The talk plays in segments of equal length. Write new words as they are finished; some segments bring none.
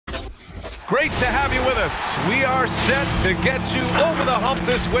Great to have you with us. We are set to get you over the hump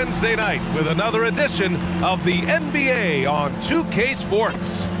this Wednesday night with another edition of the NBA on 2K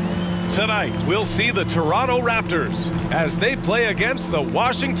Sports. Tonight, we'll see the Toronto Raptors as they play against the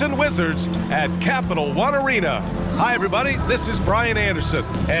Washington Wizards at Capital One Arena. Hi, everybody. This is Brian Anderson.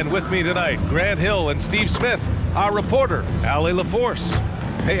 And with me tonight, Grant Hill and Steve Smith, our reporter, Allie LaForce.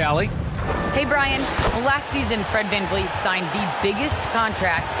 Hey, Allie. Hey, Brian. Well, last season, Fred VanVleet signed the biggest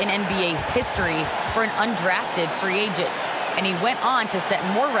contract in NBA history for an undrafted free agent. And he went on to set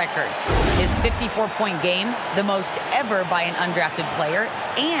more records. His 54-point game, the most ever by an undrafted player,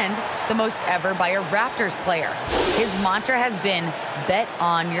 and the most ever by a Raptors player. His mantra has been, bet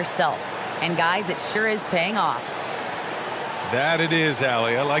on yourself. And guys, it sure is paying off. That it is,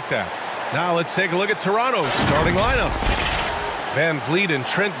 Allie. I like that. Now let's take a look at Toronto's starting lineup. VanVleet and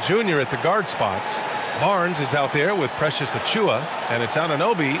Trent Jr. at the guard spots. Barnes is out there with Precious Achiuwa, and it's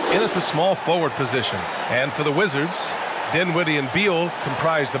Anunoby in at the small forward position. And for the Wizards, Dinwiddie and Beal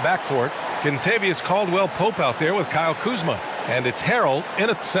comprise the backcourt. Kentavious Caldwell-Pope out there with Kyle Kuzma. And it's Harrell in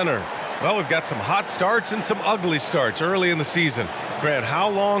at center. Well, we've got some hot starts and some ugly starts early in the season. Grant, how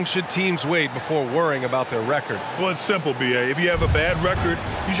long should teams wait before worrying about their record? Well, it's simple, B.A. If you have a bad record,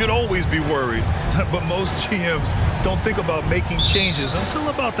 you should always be worried. But most GMs don't think about making changes until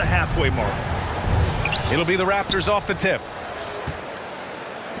about the halfway mark. It'll be the Raptors off the tip.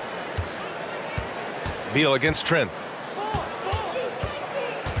 Beal against Trent.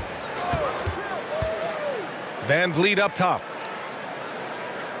 VanVleet up top.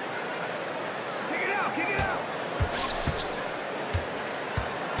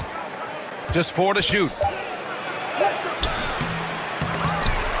 Just 4 to shoot.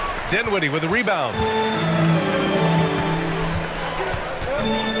 Dinwiddie with the rebound.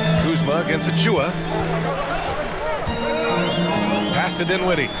 Kuzma against Achiuwa. Pass to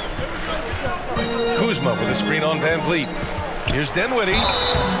Dinwiddie. Kuzma with a screen on VanVleet. Here's Dinwiddie.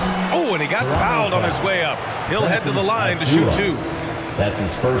 Oh, and he got fouled on his way up. He'll head to the line to shoot 2. That's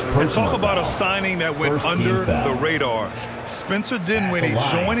his first personal. And talk about a signing that went under the radar. Spencer Dinwiddie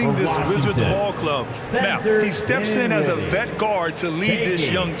joining this Wizards ball club. Now, he steps in as a vet guard to lead this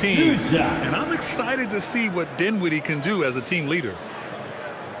young team. And I'm excited to see what Dinwiddie can do as a team leader.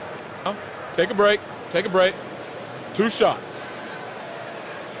 Take a break. Take a break. 2 shots.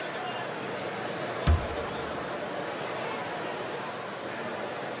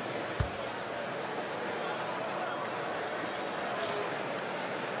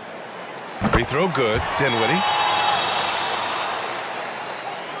 Free throw good. Dinwiddie.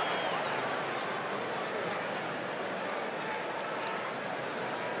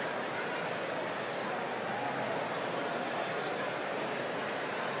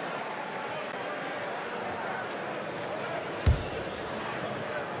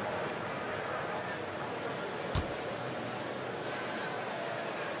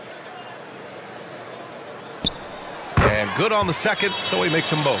 And good on the second, so he makes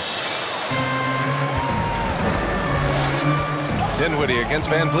them both. Dinwiddie against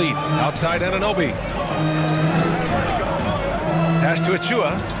VanVleet. Outside Anunoby. Pass to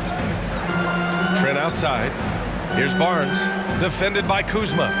Achiuwa. Trent outside. Here's Barnes. Defended by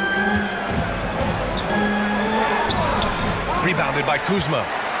Kuzma. Rebounded by Kuzma.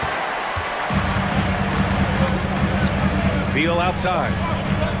 Beal outside.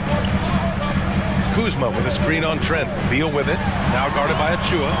 Kuzma with a screen on Trent. Beal with it. Now guarded by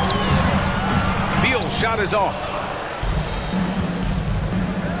Achiuwa. Beal's shot is off.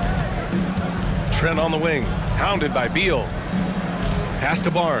 Trent on the wing, hounded by Beal. Pass to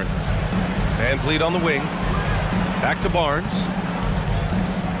Barnes. VanVleet on the wing. Back to Barnes.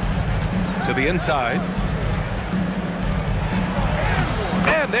 To the inside.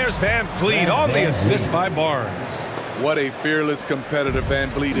 And there's VanVleet on the assist by Barnes. What a fearless competitor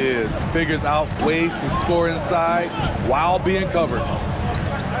VanVleet is. Figures out ways to score inside while being covered.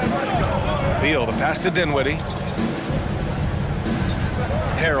 Beal, the pass to Dinwiddie.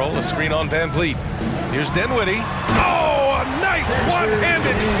 Harrell, a screen on VanVleet. Here's Dinwiddie. Oh, a nice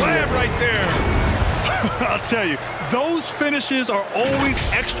one-handed slam right there. I'll tell you, those finishes are always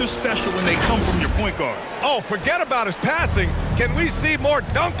extra special when they come from your point guard. Oh, forget about his passing. Can we see more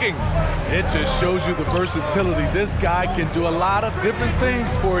dunking? It just shows you the versatility. This guy can do a lot of different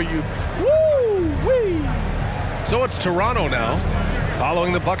things for you. Woo-wee! So it's Toronto now,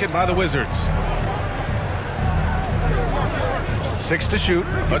 following the bucket by the Wizards. 6 to shoot.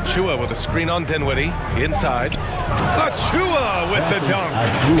 Achiuwa with a screen on Dinwiddie. Inside. Achiuwa with the dunk.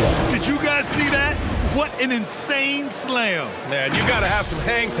 Did you guys see that? What an insane slam. Man, you got to have some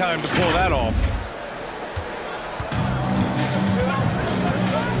hang time to pull that off.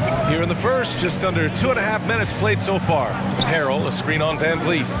 Here in the first, just under 2.5 minutes played so far. Harrell, a screen on Van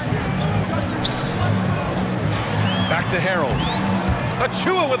Vliet. Back to Harrell.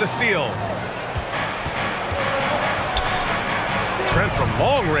 Achua with a steal. Trent from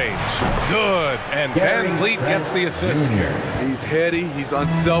long range. Good. And Van Vliet gets the assist. He's heady. He's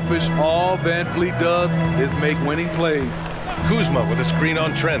unselfish. All Van Vliet does is make winning plays. Kuzma with a screen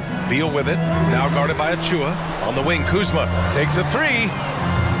on Trent. Beal with it. Now guarded by Achua. On the wing, Kuzma takes a three.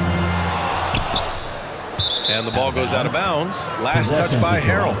 And the ball goes out of bounds. Last touch by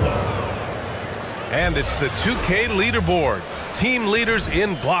Harrell. And it's the 2K leaderboard. Team leaders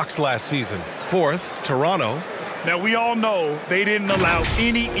in blocks last season. Fourth, Toronto. Now, we all know they didn't allow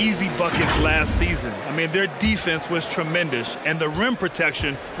any easy buckets last season. I mean, their defense was tremendous, and the rim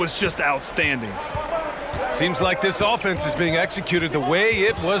protection was just outstanding. Seems like this offense is being executed the way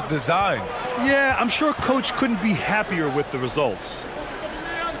it was designed. Yeah, I'm sure Coach couldn't be happier with the results.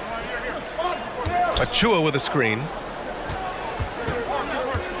 Achua with a screen.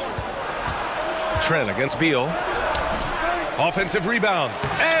 Trent against Beal. Offensive rebound.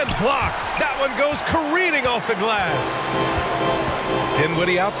 And blocked. That one goes careening off the glass.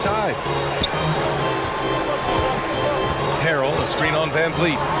 Dinwiddie outside. Harrell, a screen on Van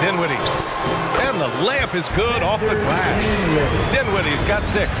Vliet. Dinwiddie. And the layup is good off the glass. Dinwiddie's got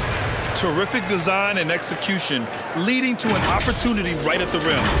 6. Terrific design and execution, leading to an opportunity right at the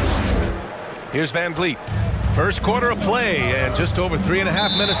rim. Here's Van Vliet. First quarter of play, and just over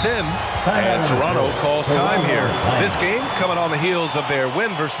 3.5 minutes in. And Toronto calls time here. This game coming on the heels of their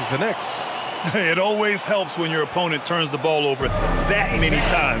win versus the Knicks. It always helps when your opponent turns the ball over that many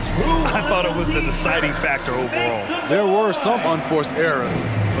times. I thought it was the deciding factor overall. There were some unforced errors,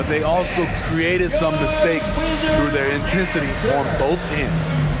 but they also created some mistakes through their intensity on both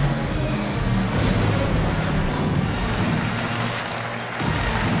ends.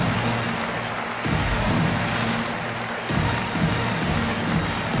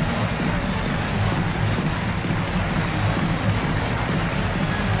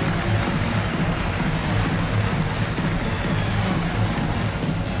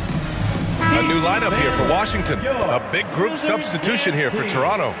 Lineup here for Washington. A big group substitution here for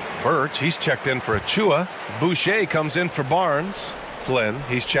Toronto. Birch, he's checked in for Achua. Boucher comes in for Barnes. Flynn,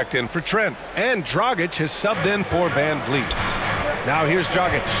 he's checked in for Trent. And Dragic has subbed in for Van Vliet. Now here's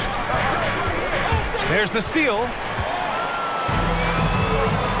Dragic. There's the steal.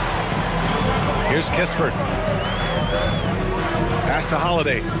 Here's Kispert. Pass to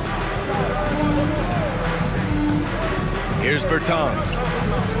Holiday. Here's Bertans.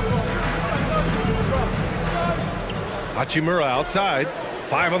 Hachimura outside.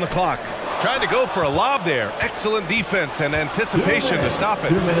 5 on the clock. Trying to go for a lob there. Excellent defense and anticipation to stop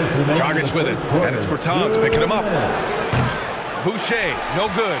it. Dragic with it. And it's Bertans picking him up. Boucher, no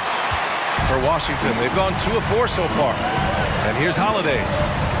good. For Washington, they've gone 2 of 4 so far. And here's Holiday.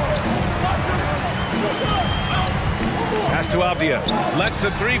 Pass to Avdia. Lets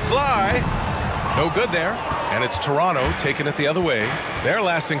the 3 fly. No good there. And it's Toronto taking it the other way. Their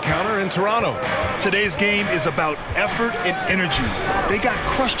last encounter in Toronto. Today's game is about effort and energy. They got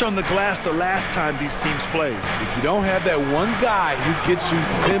crushed on the glass the last time these teams played. If you don't have that one guy who gets you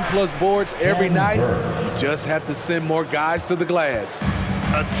 10+ boards every night, you just have to send more guys to the glass.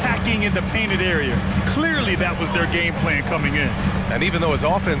 Attacking in the painted area. Clearly that was their game plan coming in. And even though his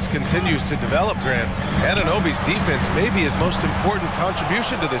offense continues to develop, Grant, Anunoby's defense may be his most important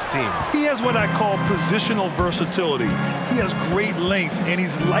contribution to this team. He has what I call positional versatility. He has great length, and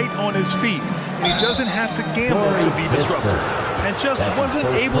he's light on his feet. And he doesn't have to gamble to be disruptive. And just wasn't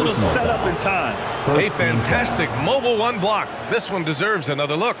able to set up in time. A fantastic mobile 1 block. This one deserves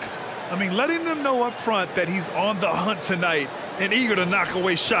another look. I mean, letting them know up front that he's on the hunt tonight and eager to knock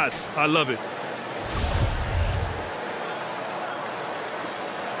away shots. I love it.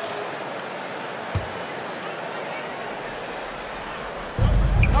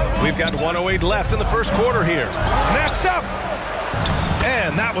 We've got 1:08 left in the first quarter here. Snatched up.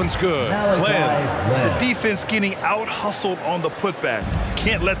 And that one's good. Flynn. The defense getting out-hustled on the putback.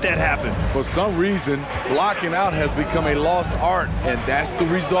 Can't let that happen. For some reason, blocking out has become a lost art, and that's the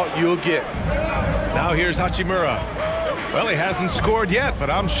result you'll get. Now here's Hachimura. Well, he hasn't scored yet, but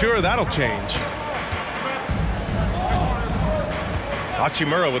I'm sure that'll change.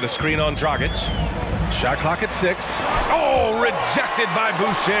 Hachimura with a screen on Dragic. Shot clock at 6. Oh, rejected by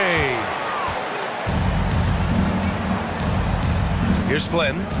Boucher. Here's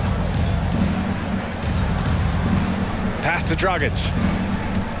Flynn. Pass to Dragic.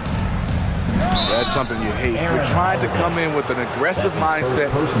 That's something you hate. You're trying to come in with an aggressive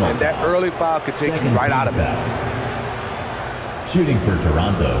mindset, and that early foul could take you right out of it. Shooting for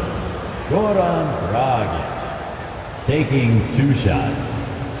Toronto, Goran Dragic, taking 2 shots.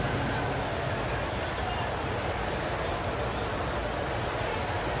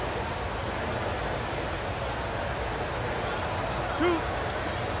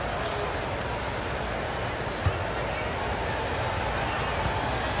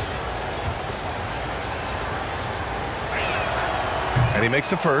 And he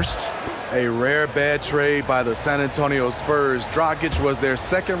makes a first. A rare bad trade by the San Antonio Spurs. Dragic was their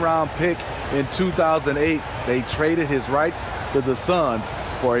second-round pick in 2008. They traded his rights to the Suns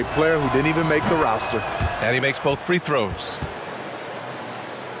for a player who didn't even make the roster. And he makes both free throws.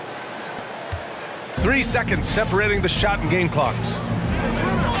 3 seconds separating the shot and game clocks.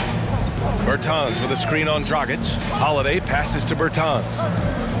 Bertans with a screen on Dragic. Holiday passes to Bertans.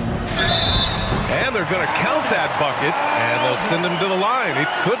 And they're going to count that bucket, and they'll send him to the line. It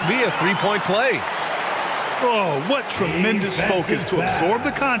could be a three-point play. Oh, what tremendous focus to absorb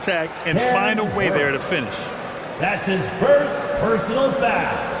the contact and find a way there to finish. That's his first personal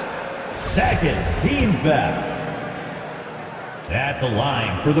foul. Second team foul. At the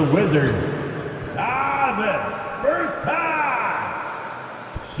line for the Wizards, Davis Bertans,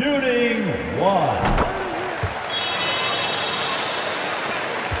 shooting 1.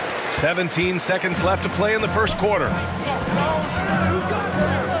 17 seconds left to play in the first quarter.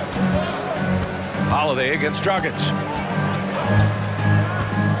 Holiday against Dragic.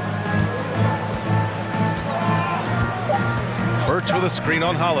 Birch with a screen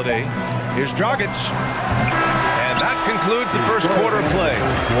on Holiday. Here's Dragic. And that concludes the first quarter play.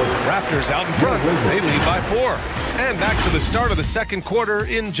 Raptors out in front. They lead by 4. And back to the start of the second quarter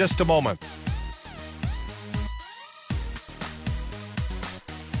in just a moment.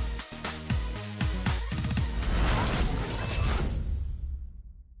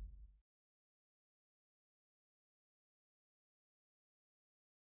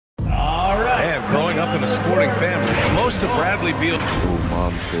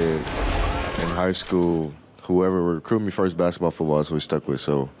 Mom said in high school, whoever recruited me first basketball, football, that's what we stuck with.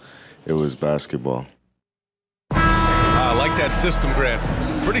 So it was basketball. I like that system, Grant.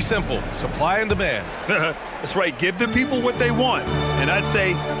 Pretty simple. Supply and demand. That's right. Give the people what they want. And I'd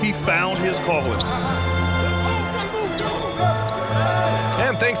say he found his calling.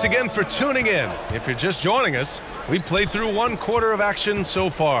 And thanks again for tuning in. If you're just joining us, we've played through 1 quarter of action so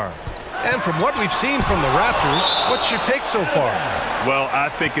far. And from what we've seen from the Raptors, what's your take so far? Well, I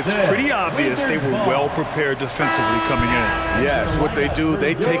think it's pretty obvious they were well prepared defensively coming in. Yes, what they do,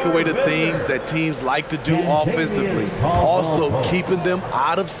 they take away the things that teams like to do offensively, also keeping them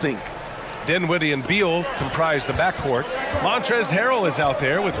out of sync. Dinwiddie and Beal comprise the backcourt. Montrezl Harrell is out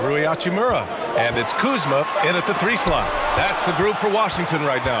there with Rui Hachimura. And it's Kuzma in at the 3 slot. That's the group for Washington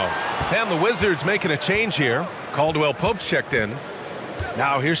right now. And the Wizards making a change here. Caldwell Pope's checked in.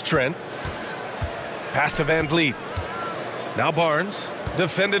 Now here's Trent. Pass to Van Vliet. Now Barnes,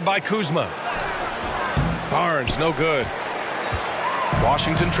 defended by Kuzma. Barnes, no good.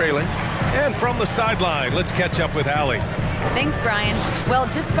 Washington trailing. And from the sideline, let's catch up with Allie. Thanks, Brian. Well,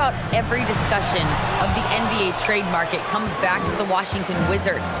 just about every discussion of the NBA trade market comes back to the Washington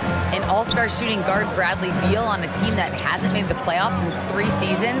Wizards. An all-star shooting guard Bradley Beal on a team that hasn't made the playoffs in 3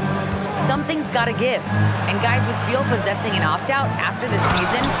 seasons. Something's got to give. And guys, with Beal possessing an opt-out after the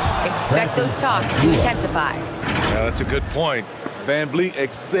season, expect those talks to intensify. Yeah, that's a good point. Van Vliet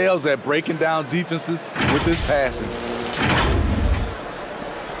excels at breaking down defenses with his passing.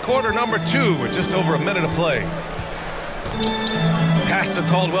 Quarter number 2 with just over a minute of play. Pass to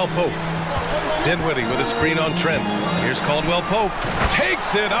Caldwell Pope. Dinwiddie with a screen on Trent. Here's Caldwell Pope.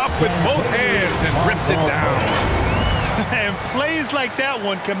 Takes it up with both hands and rips it down. And plays like that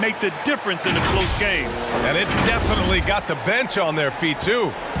one can make the difference in a close game. And it definitely got the bench on their feet,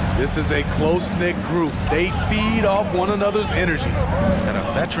 too. This is a close-knit group. They feed off one another's energy. And a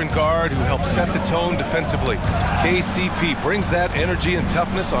veteran guard who helps set the tone defensively. KCP brings that energy and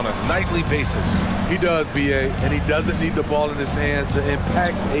toughness on a nightly basis. He does, B.A., and he doesn't need the ball in his hands to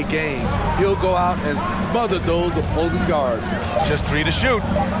impact a game. He'll go out and smother those opposing guards. Just 3 to shoot.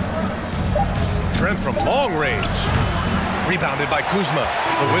 Trent from long range. Rebounded by Kuzma.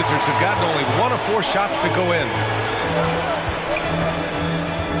 The Wizards have gotten only 1 of 4 shots to go in.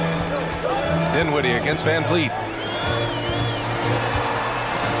 Dinwiddie against Van Vliet.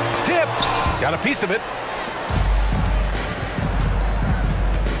 Tipped. Got a piece of it.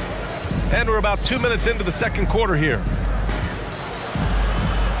 And we're about 2 minutes into the second quarter here.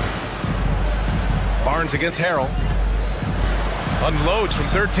 Barnes against Harrell. Unloads from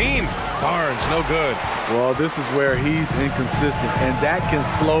 13. Barnes, no good. Well, this is where he's inconsistent, and that can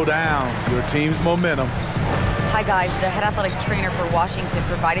slow down your team's momentum. Hi guys, the head athletic trainer for Washington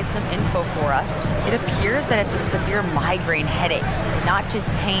provided some info for us. It appears that it's a severe migraine headache. Not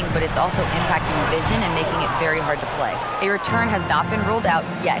just pain, but it's also impacting vision and making it very hard to play. A return has not been ruled out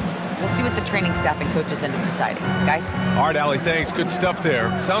yet. We'll see what the training staff and coaches end up deciding. Guys? All right, Allie, thanks. Good stuff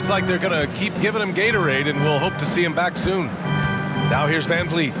there. Sounds like they're going to keep giving him Gatorade, and we'll hope to see him back soon. Now here's Van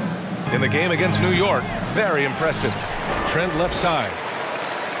Vliet. In the game against New York, very impressive. Trent left side.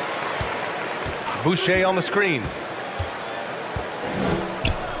 Boucher on the screen.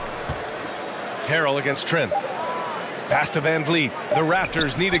 Harrell against Trent. Pass to Van Vliet. The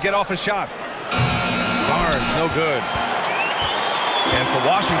Raptors need to get off a shot. Barnes, no good. And for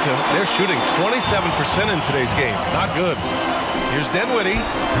Washington, they're shooting 27% in today's game. Not good. Here's Dinwiddie.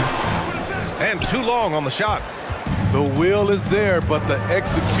 And too long on the shot. The will is there, but the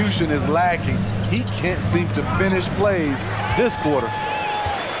execution is lacking. He can't seem to finish plays this quarter.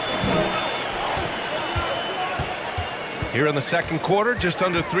 Here in the second quarter, just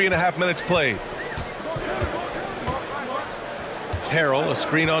under 3.5 minutes played. Harrell, a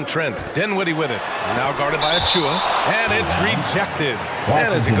screen on Trent. Dinwiddie with it. Now guarded by Achua. And it's rejected.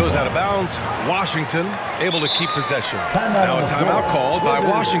 And as it goes out of bounds, Washington able to keep possession. Now a timeout called by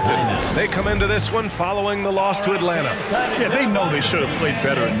Washington. They come into this one following the loss to Atlanta. Yeah, they know they should have played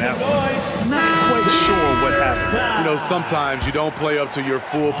better in that one. Not quite sure what happened. You know, sometimes you don't play up to your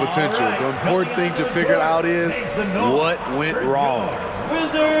full potential. The important thing to figure out is what went wrong.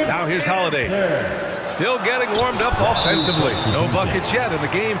 Now here's Holiday. Still getting warmed up offensively. No buckets yet in the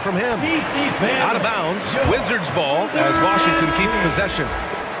game from him. Out of bounds. Wizards ball as Washington keep possession.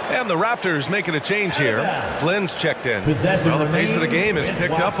 And the Raptors making a change here. Flynn's checked in. Well, the pace of the game has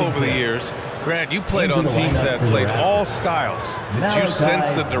picked up over the years. Grant, you played on teams that played all styles. Did you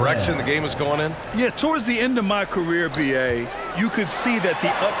sense the direction the game was going in? Yeah, towards the end of my career, BA, you could see that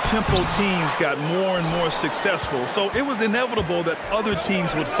the up-tempo teams got more and more successful. So it was inevitable that other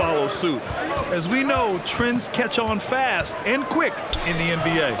teams would follow suit. As we know, trends catch on fast and quick in the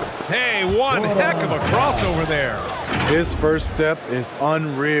NBA. Hey, one heck of a crossover there. His first step is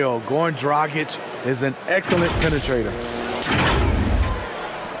unreal. Goran Dragic is an excellent penetrator.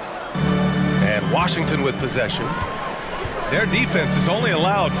 And Washington with possession. Their defense has only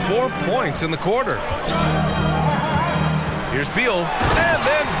allowed 4 points in the quarter. Here's Beal, and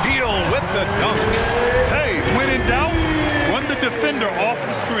then Beal with the dunk. Hey, when in doubt, run the defender off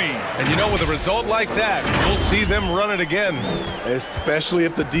the screen. And you know, with a result like that, we'll see them run it again. Especially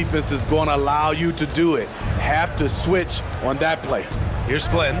if the defense is going to allow you to do it. Have to switch on that play. Here's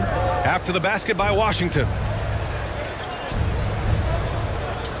Flynn, after the basket by Washington.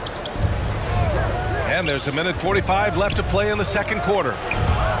 And there's 1:45 left to play in the second quarter.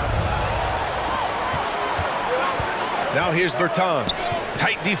 Now here's Bertans.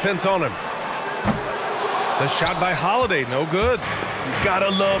 Tight defense on him. The shot by Holiday, no good. You gotta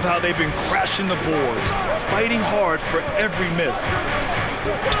love how they've been crashing the boards, fighting hard for every miss.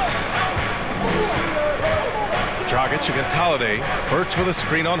 Dragic against Holiday. Birch with a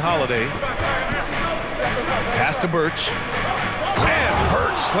screen on Holiday. Pass to Birch. And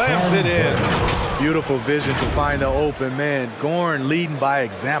Birch slams it in. Beautiful vision to find the open man. Goran leading by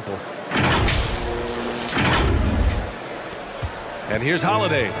example. And here's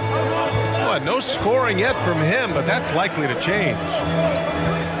Holiday. Oh, no scoring yet from him, but that's likely to change.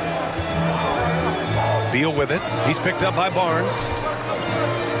 Beal with it. He's picked up by Barnes.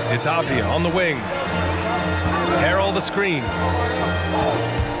 It's Avdia on the wing. Harrell the screen.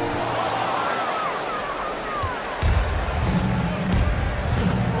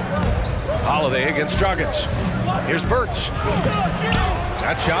 Holiday against Dragic. Here's Birch.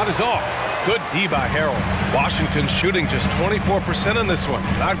 That shot is off. Good D by Harrell. Washington shooting just 24% in this one.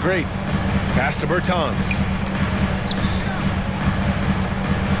 Not great. Pass to Bertans.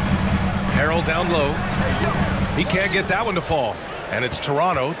 Harrell down low. He can't get that one to fall. And it's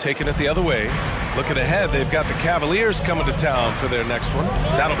Toronto taking it the other way. Looking ahead, they've got the Cavaliers coming to town for their next one.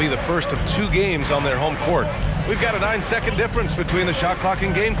 That'll be the first of 2 games on their home court. We've got a 9-second difference between the shot clock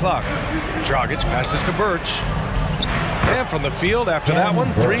and game clock. Dragic passes to Birch. And from the field after that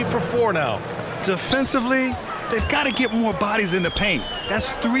one, 3 for 4 now. Defensively, they've got to get more bodies in the paint.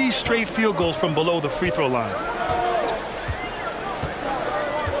 That's 3 straight field goals from below the free throw line.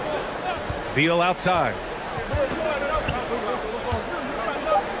 Beal outside.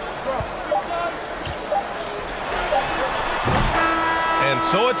 And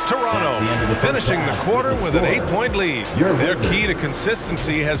so it's Toronto, finishing the quarter with an 8-point lead. Their key to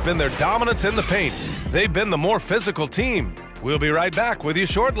consistency has been their dominance in the paint. They've been the more physical team. We'll be right back with you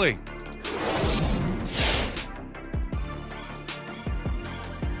shortly.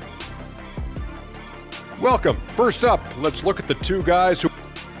 Welcome. First up, let's look at the two guys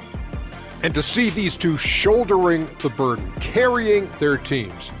and to see these two shouldering the burden, carrying their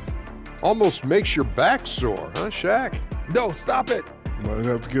teams. Almost makes your back sore, huh, Shaq? No, stop it. Might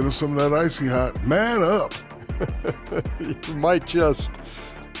have to get him some of that icy hot. Man up. You might just,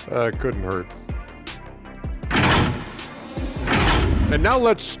 couldn't hurt. And now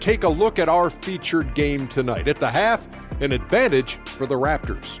let's take a look at our featured game tonight. At the half, an advantage for the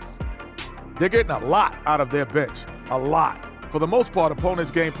Raptors. They're getting a lot out of their bench, a lot. For the most part, opponents'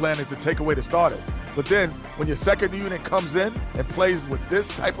 game plan is to take away the starters. But then when your second unit comes in and plays with this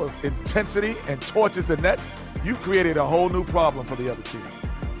type of intensity and torches the nets, you've created a whole new problem for the other team.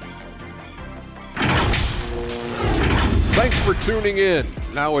 Thanks for tuning in.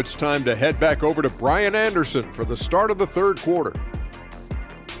 Now it's time to head back over to Brian Anderson for the start of the third quarter.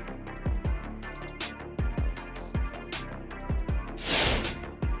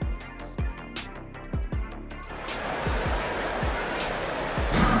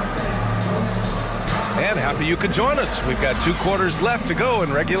 And happy you could join us. We've got 2 quarters left to go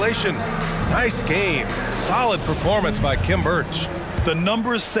in regulation. Nice game. Solid performance by Khem Birch. The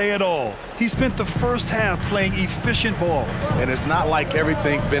numbers say it all. He spent the first half playing efficient ball. And it's not like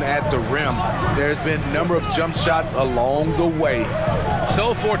everything's been at the rim. There's been a number of jump shots along the way.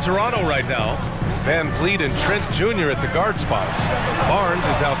 So for Toronto right now, Van Vliet and Trent Jr. at the guard spots. Barnes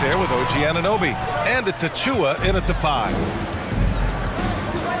is out there with OG Anunoby. And it's Achua in at the 5.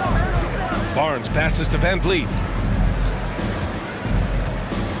 Barnes passes to Van Vliet.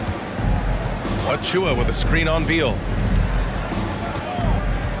 Achua with a screen on Beal.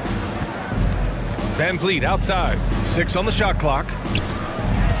 Van Vliet outside. 6 on the shot clock.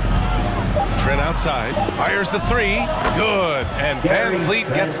 Trent outside. Fires the 3. Good. And Van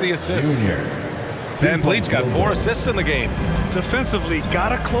Vliet gets the assist. Van Vliet's got 4 assists in the game. Defensively,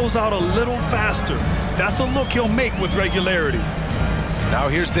 gotta close out a little faster. That's a look he'll make with regularity. Now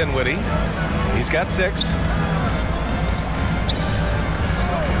here's Dinwiddie. He's got 6.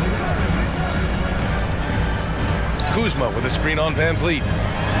 Kuzma with a screen on Van Vliet.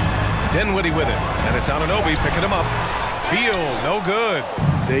 Dinwiddie with it, and it's Anunoby picking him up. Beal, no good.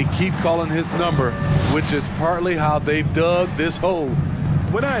 They keep calling his number, which is partly how they've dug this hole.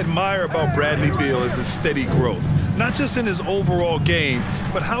 What I admire about Bradley Beal is his steady growth. Not just in his overall game,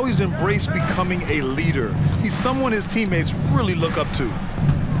 but how he's embraced becoming a leader. He's someone his teammates really look up to.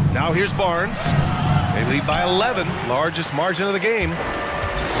 Now here's Barnes. They lead by 11, largest margin of the game.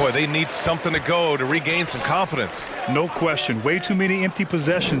 Boy, they need something to go to regain some confidence. No question, way too many empty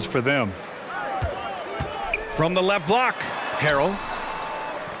possessions for them. From the left block, Harrell.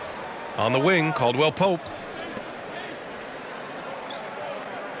 On the wing, Caldwell Pope.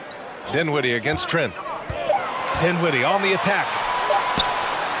 Dinwiddie against Trent. Dinwiddie on the attack.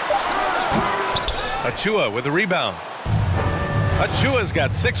 Achua with the rebound. Achua's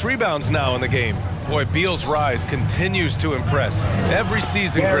got 6 rebounds now in the game. Boy, Beal's rise continues to impress. Every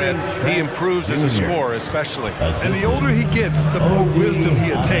season, Grant, he improves as a scorer, especially. And the older he gets, the more wisdom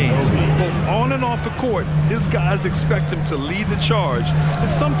he attains. Both on and off the court, his guys expect him to lead the charge.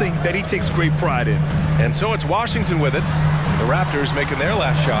 It's something that he takes great pride in. And so it's Washington with it. The Raptors making their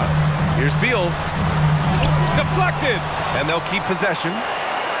last shot. Here's Beal. Deflected! And they'll keep possession.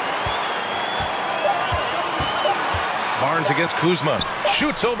 Barnes against Kuzma.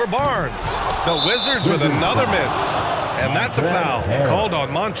 Shoots over Barnes. The Wizards with another miss. And that's a foul called on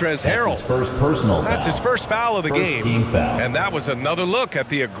Montrezl Harrell. That's his first foul of the game. And that was another look at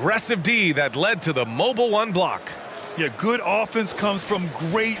the aggressive D that led to the mobile 1 block. Yeah, good offense comes from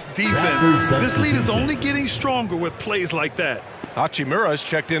great defense. This lead is only getting stronger with plays like that. Hachimura's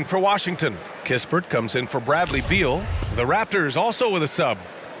checked in for Washington. Kispert comes in for Bradley Beal. The Raptors also with a sub.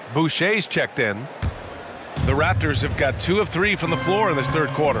 Boucher's checked in. The Raptors have got 2 of 3 from the floor in this third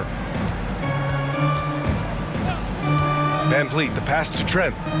quarter. Van Vliet, the pass to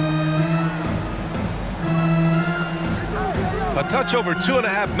Trent. A touch over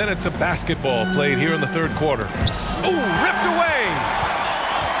 2.5 minutes of basketball played here in the third quarter. Ooh, ripped away!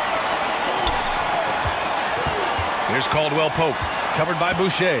 Here's Caldwell Pope, covered by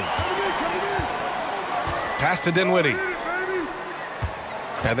Boucher. Pass to Dinwiddie.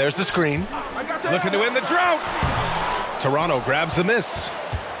 And there's the screen. Looking to end the drought. Toronto grabs the miss.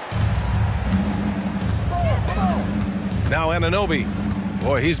 Now Anunoby.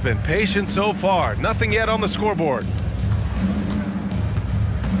 Boy, he's been patient so far. Nothing yet on the scoreboard.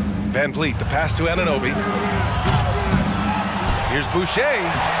 Van Vliet, the pass to Anunoby. Here's Boucher.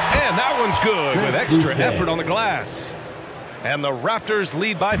 And that one's good with extra effort on the glass. And the Raptors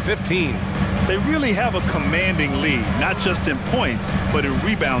lead by 15. They really have a commanding lead, not just in points, but in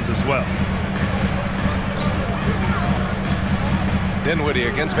rebounds as well. Dinwiddie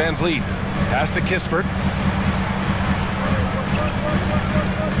against Van Vliet. Pass to Kispert.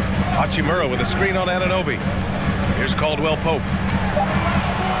 Hachimura with a screen on Anunoby. Here's Caldwell Pope.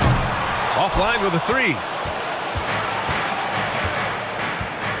 Offline with a three.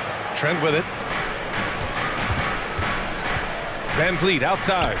 Trent with it. Van Vliet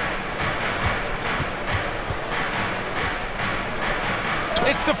outside.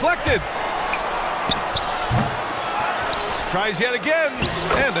 It's deflected. Tries yet again.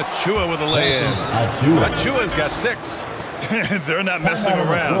 And Achua with a lay-in. Achua's got 6. They're not messing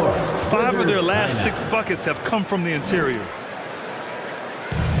around. 5 of their last 6 buckets have come from the interior.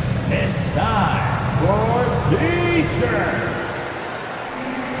 It's time for T-shirts.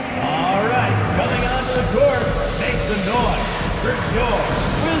 All right, coming onto the court, make some noise for your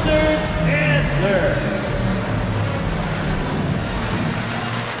Wizards answer.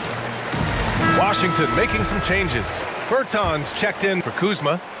 Washington making some changes. Bertans checked in for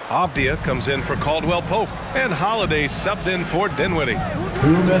Kuzma. Avdia comes in for Caldwell Pope. And Holiday subbed in for Dinwiddie.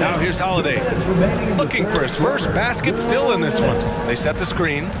 Now here's Holiday. Looking for his first basket still in this one. They set the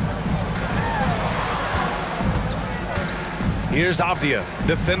screen. Here's Avdia,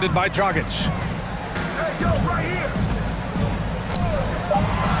 defended by Dragic.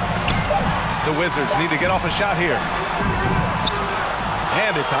 The Wizards need to get off a shot here.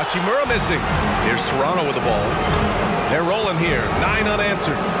 And it's Hachimura missing. Here's Toronto with the ball. They're rolling here. 9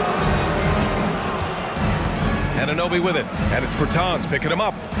 unanswered. Anunoby with it. And it's Bertans picking him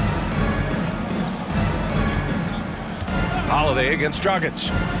up. Holiday against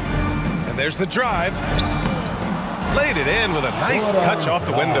Dragic. And there's the drive. Laid it in with a nice touch off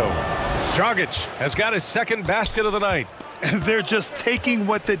the window. Dragic has got his second basket of the night. They're just taking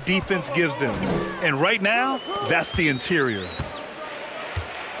what the defense gives them. And right now, that's the interior.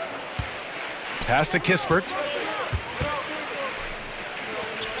 Pass to Kispert.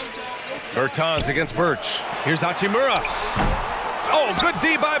 Bertans against Birch. Here's Hachimura. Oh, good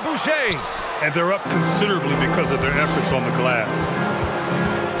D by Boucher. And they're up considerably because of their efforts on the glass.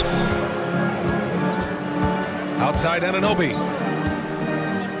 Outside Anunoby.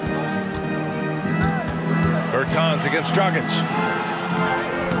 Bertans against Dragic.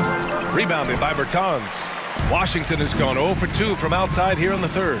 Rebounded by Bertans. Washington has gone 0 for 2 from outside here in the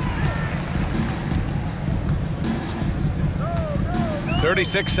third.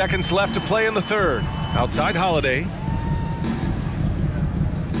 36 seconds left to play in the third. Outside Holiday.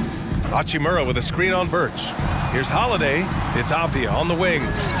 Hachimura with a screen on Birch. Here's Holiday. It's Avdia on the wing.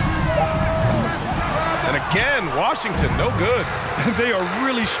 And again, Washington, no good. They are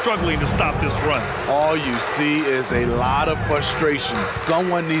really struggling to stop this run. All you see is a lot of frustration.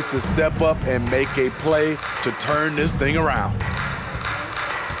 Someone needs to step up and make a play to turn this thing around.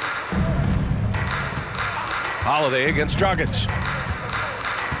 Holiday against Dragic.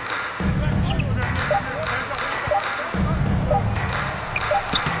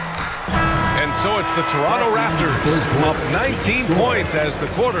 And so it's the Toronto Raptors up 19 points as the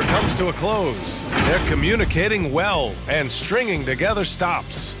quarter comes to a close. They're communicating well and stringing together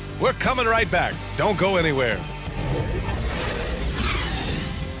stops. We're coming right back. Don't go anywhere.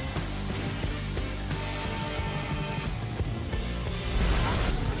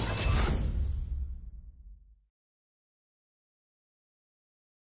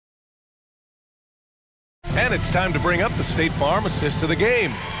 And it's time to bring up the State Farm assist of the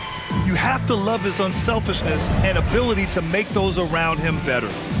game. You have to love his unselfishness and ability to make those around him better.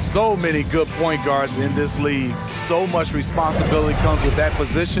 So many good point guards in this league. So much responsibility comes with that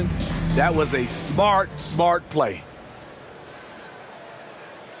position. That was a smart play.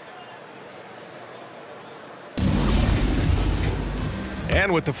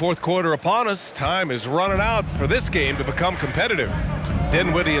 And with the fourth quarter upon us, time is running out for this game to become competitive.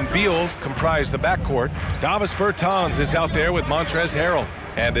 Dinwiddie and Beal comprise the backcourt. Davis Bertans is out there with Montrezl Harrell.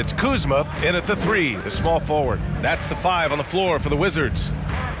 And it's Kuzma in at the 3, the small forward. That's the 5 on the floor for the Wizards.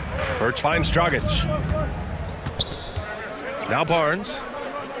 Birch finds Dragic. Now Barnes.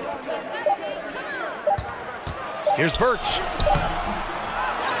 Here's Birch.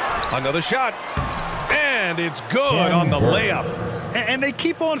 Another shot. And it's good on the layup. And they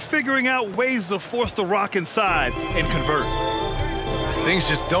keep on figuring out ways to force the rock inside and convert. Things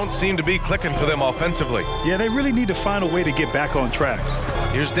just don't seem to be clicking for them offensively. Yeah, they really need to find a way to get back on track.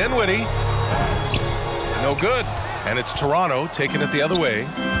 Here's Dinwiddie. No good. And it's Toronto taking it the other way.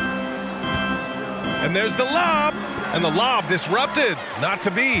 And there's the lob. And the lob disrupted. Not to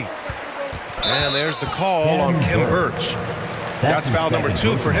be. And there's the call on Kim Birch. That's foul number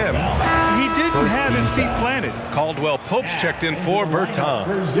 2 for him. He didn't have his feet planted. Caldwell Pope's checked in for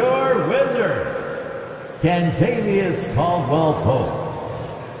Bertans. For your Wizards, Kentavious Caldwell-Pope.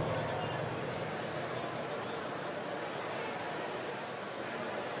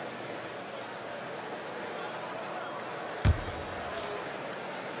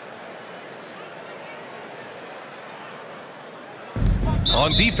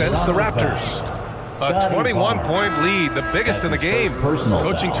 On defense, the Raptors. A 21-point lead, the biggest in the game.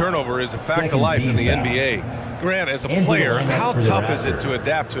 Coaching turnover is a fact of life in the NBA. Grant, as a player, how tough is it to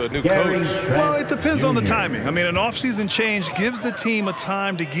adapt to a new coach? Well, it depends on the timing. I mean, an offseason change gives the team a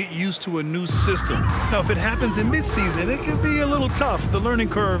time to get used to a new system. Now, if it happens in midseason, it can be a little tough. The learning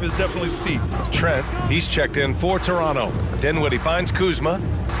curve is definitely steep. Trent, he's checked in for Toronto. Dinwiddie finds Kuzma.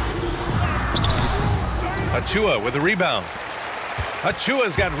 Achua with a rebound.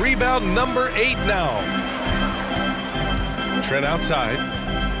 Achua's got rebound number 8 now. Trent outside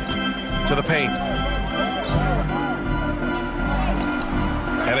to the paint.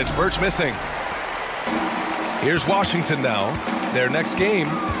 And it's Birch missing. Here's Washington now. Their next game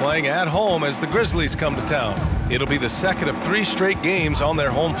playing at home as the Grizzlies come to town. It'll be the second of 3 straight games on their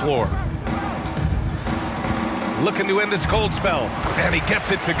home floor. Looking to end this cold spell, and he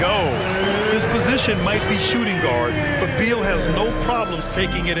gets it to go. His position might be shooting guard, but Beal has no problems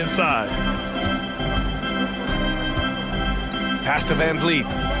taking it inside. Pass to Van Vliet.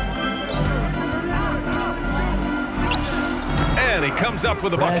 And he comes up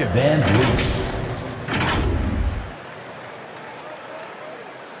with a bucket. Van Vliet.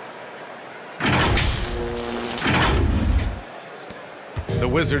 The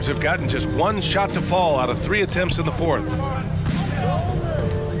Wizards have gotten just 1 shot to fall out of 3 attempts in the 4th.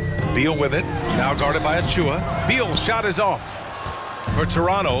 Beal with it, now guarded by Achua. Beal's shot is off. For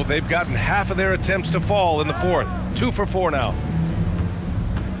Toronto, they've gotten half of their attempts to fall in the 4th. 2 for 4 now.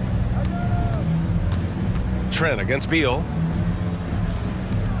 Trent against Beal.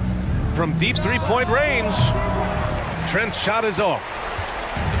 From deep 3-point range, Trent's shot is off.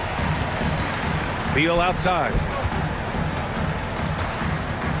 Beal outside.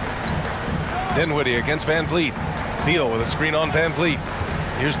 Dinwiddie against Van Vliet. Beal with a screen on Van Vliet.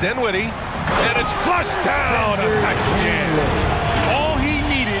 Here's Dinwiddie, and it's flushed down. All he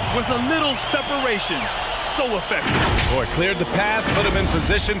needed was a little separation. So effective. Boy, cleared the path, put him in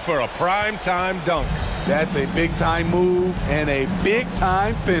position for a prime-time dunk. That's a big-time move and a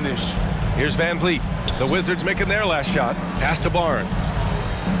big-time finish. Here's Van Vliet. The Wizards making their last shot. Pass to Barnes.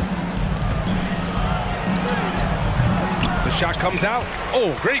 The shot comes out.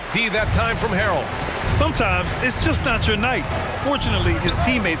 Oh, great D that time from Harrell. Sometimes it's just not your night. Fortunately, his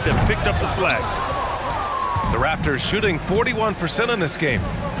teammates have picked up the slack. The Raptors shooting 41% in this game.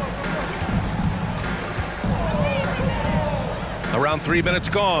 Around 3 minutes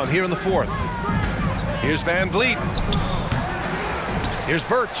gone here in the 4th. Here's Van Vliet. Here's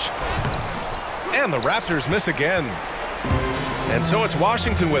Birch. And the Raptors miss again. And so it's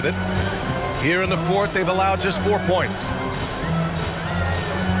Washington with it. Here in the 4th, they've allowed just 4 points.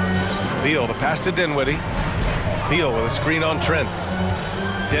 Beal, the pass to Dinwiddie. Beal with a screen on Trent.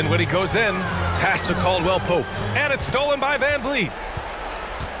 Dinwiddie goes in. Pass to Caldwell-Pope. And it's stolen by Van Vliet.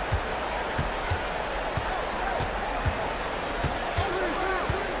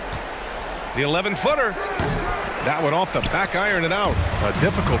 The 11-footer. That one off the back iron and out. A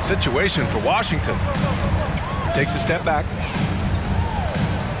difficult situation for Washington. Takes a step back.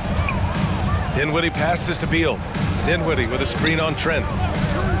 Dinwiddie passes to Beal. Dinwiddie with a screen on Trent.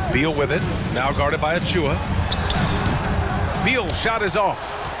 Beal with it. Now guarded by Achua. Beal's shot is off.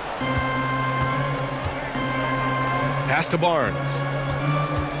 Pass to Barnes.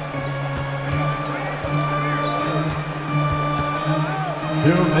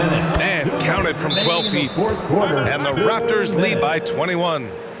 And counted from 12 feet. And the Raptors lead by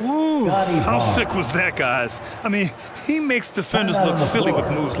 21. Ooh, how sick was that, guys? I mean, he makes defenders look silly with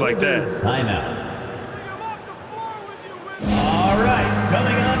moves like that. Timeout. All right,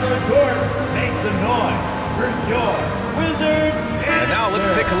 coming onto the court, make some noise for your Wizards. And now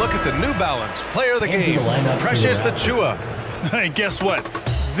let's take a look at the New Balance player of the game, Precious Achua. And guess what?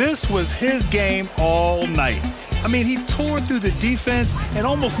 This was his game all night. I mean, he tore through the defense and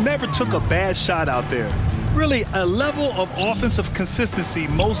almost never took a bad shot out there. Really, a level of offensive consistency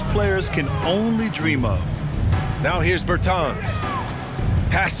most players can only dream of. Now here's Bertans.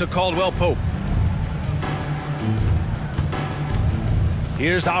 Pass to Caldwell-Pope.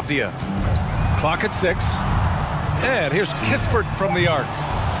 Here's Avdia. Clock at 6. And here's Kispert from the arc.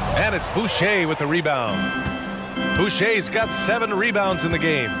 And it's Boucher with the rebound. Boucher's got 7 rebounds in the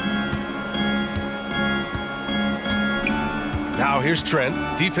game. Now here's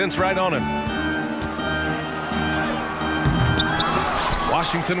Trent. Defense right on him.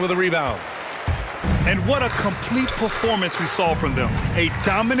 Washington with a rebound. And what a complete performance we saw from them. A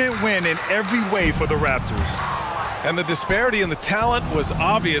dominant win in every way for the Raptors. And the disparity in the talent was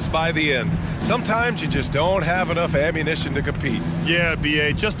obvious by the end. Sometimes you just don't have enough ammunition to compete. Yeah,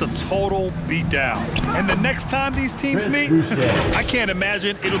 B.A., just a total beatdown. And the next time these teams meet, I can't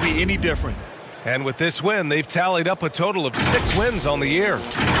imagine it'll be any different. And with this win, they've tallied up a total of 6 wins on the year.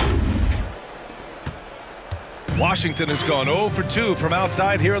 Washington has gone 0 for 2 from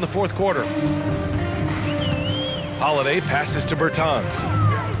outside here in the fourth quarter. Holiday passes to Bertans.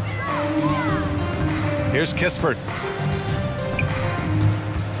 Here's Kispert.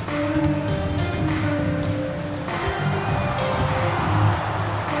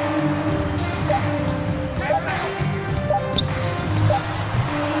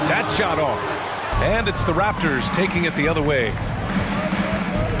 That shot off. And it's the Raptors taking it the other way.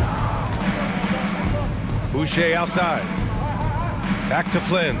 Boucher outside. Back to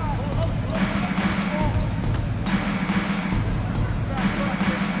Flynn.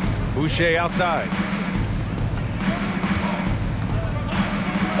 Boucher outside.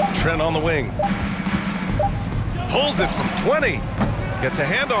 Trent on the wing. Pulls it from 20. Gets a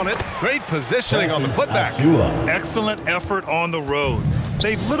hand on it. Great positioning on the putback. Excellent effort on the road.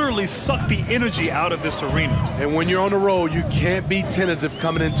 They've literally sucked the energy out of this arena. And when you're on the road, you can't be tentative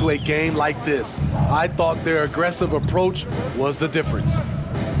coming into a game like this. I thought their aggressive approach was the difference.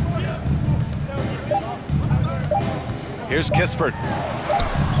 Here's Kispert.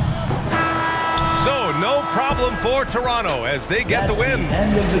 So, no problem for Toronto as they get the win.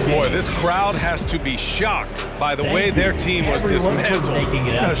 Boy, this crowd has to be shocked by the way their team was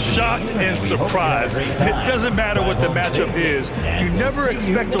dismantled. Shocked and surprised. It doesn't matter what the matchup is. You never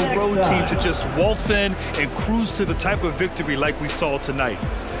expect a road team to just waltz in and cruise to the type of victory like we saw tonight.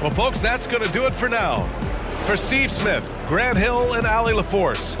 Well, folks, that's going to do it for now. For Steve Smith, Grant Hill, and Allie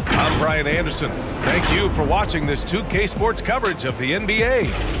LaForce, I'm Brian Anderson. Thank you for watching this 2K Sports coverage of the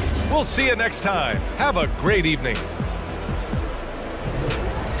NBA. We'll see you next time. Have a great evening.